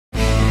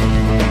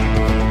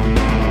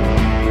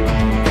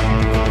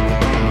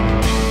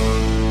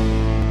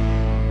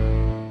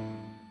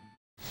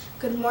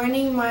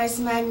morning, Mars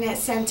Magnet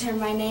Center.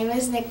 My name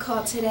is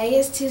Nicole. Today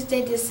is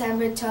Tuesday,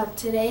 December 12th.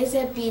 Today is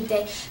a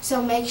B-Day,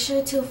 so make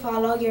sure to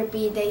follow your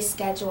B-Day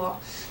schedule.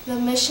 The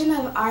mission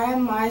of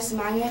RM Mars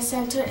Magnet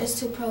Center is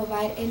to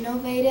provide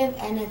innovative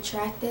and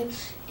attractive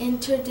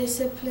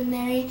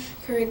interdisciplinary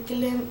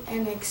curriculum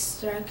and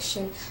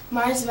instruction.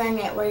 Mars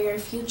Magnet, where your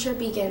future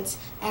begins,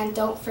 and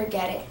don't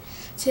forget it.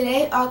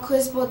 Today, all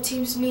Quiz Bowl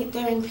teams meet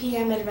during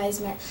PM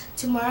advisement.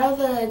 Tomorrow,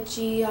 the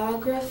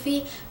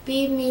Geography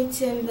B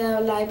meets in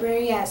the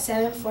library at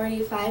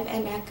 7:45,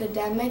 and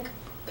Academic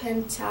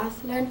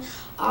Pentathlon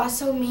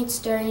also meets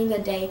during the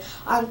day.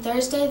 On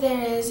Thursday,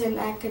 there is an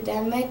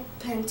Academic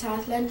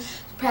Pentathlon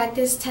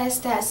practice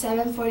test at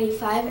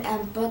 7:45,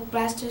 and Book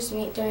Blasters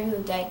meet during the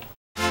day.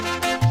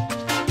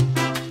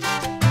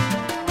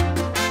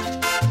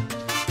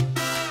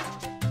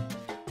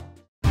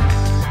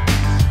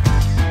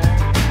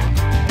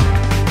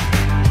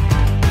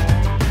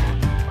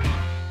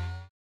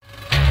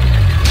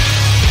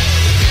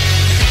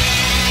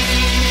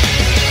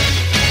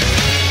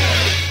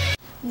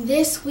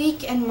 This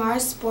week in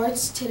Mars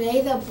Sports,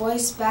 today the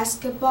boys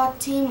basketball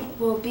team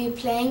will be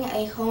playing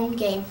a home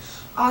game.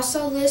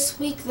 Also this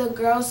week, the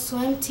girls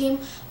swim team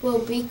will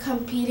be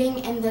competing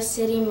in the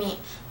city meet.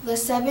 The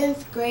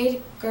 7th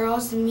grade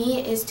girls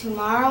meet is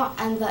tomorrow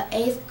and the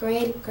 8th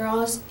grade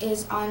girls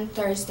is on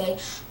Thursday.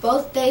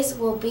 Both days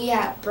will be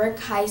at Burke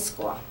High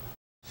School.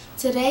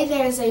 Today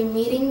there is a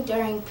meeting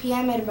during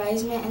PM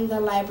advisement in the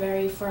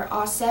library for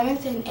all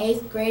 7th and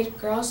 8th grade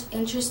girls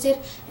interested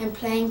in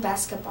playing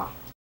basketball.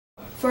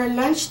 For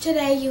lunch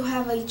today, you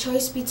have a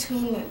choice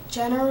between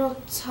General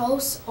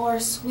Toast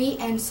or sweet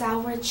and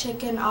sour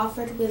chicken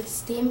offered with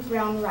steamed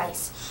brown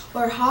rice,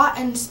 or hot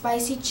and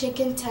spicy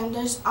chicken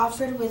tenders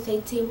offered with a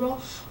tea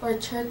roll, or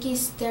turkey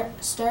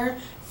stir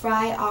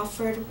fry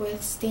offered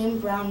with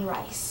steamed brown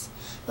rice.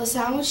 The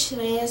sandwich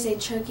today is a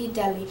turkey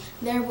deli.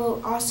 There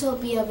will also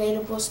be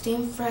available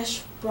steamed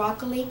fresh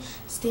broccoli,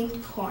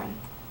 steamed corn.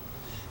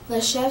 The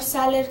chef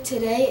salad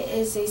today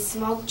is a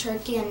smoked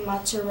turkey and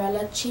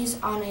mozzarella cheese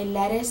on a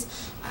lettuce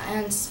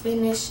and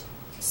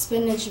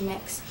spinach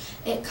mix.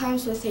 It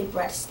comes with a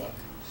breadstick.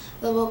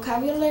 The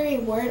vocabulary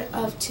word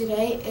of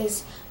today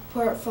is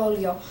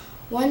portfolio.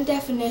 One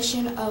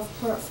definition of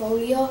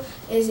portfolio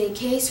is a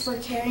case for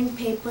carrying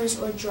papers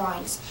or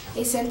drawings.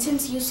 A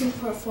sentence using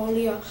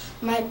portfolio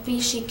might be,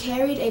 she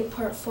carried a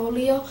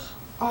portfolio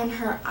on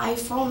her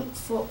iPhone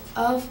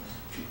of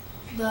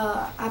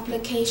the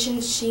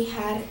applications she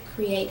had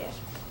created.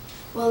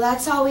 Well,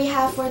 that's all we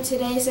have for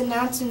today's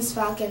announcements,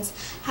 Falcons.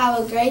 Have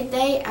a great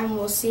day, and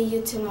we'll see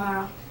you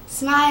tomorrow.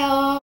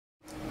 Smile!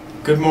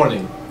 Good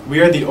morning.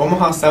 We are the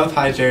Omaha South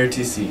High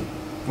JRTC.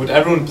 Would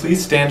everyone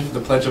please stand for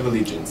the Pledge of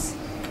Allegiance?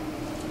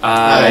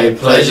 I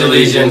pledge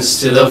allegiance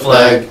to the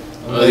flag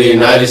of the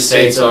United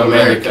States of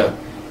America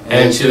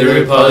and to the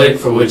republic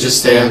for which it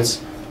stands,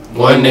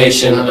 one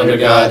nation under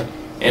God,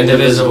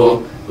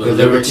 indivisible, with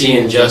liberty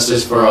and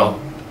justice for all.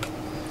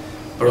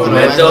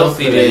 Prometo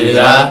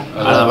fidelidad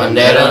a la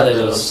bandera de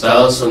los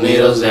Estados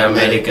Unidos de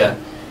América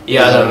y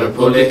a la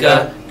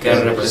república que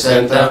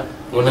representa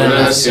una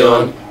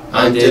nación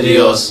ante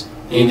Dios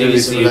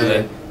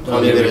indivisible,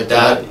 con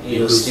libertad y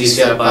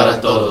justicia para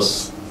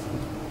todos.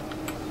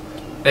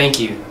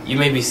 Thank you. You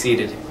may be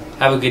seated.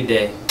 Have a good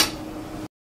day.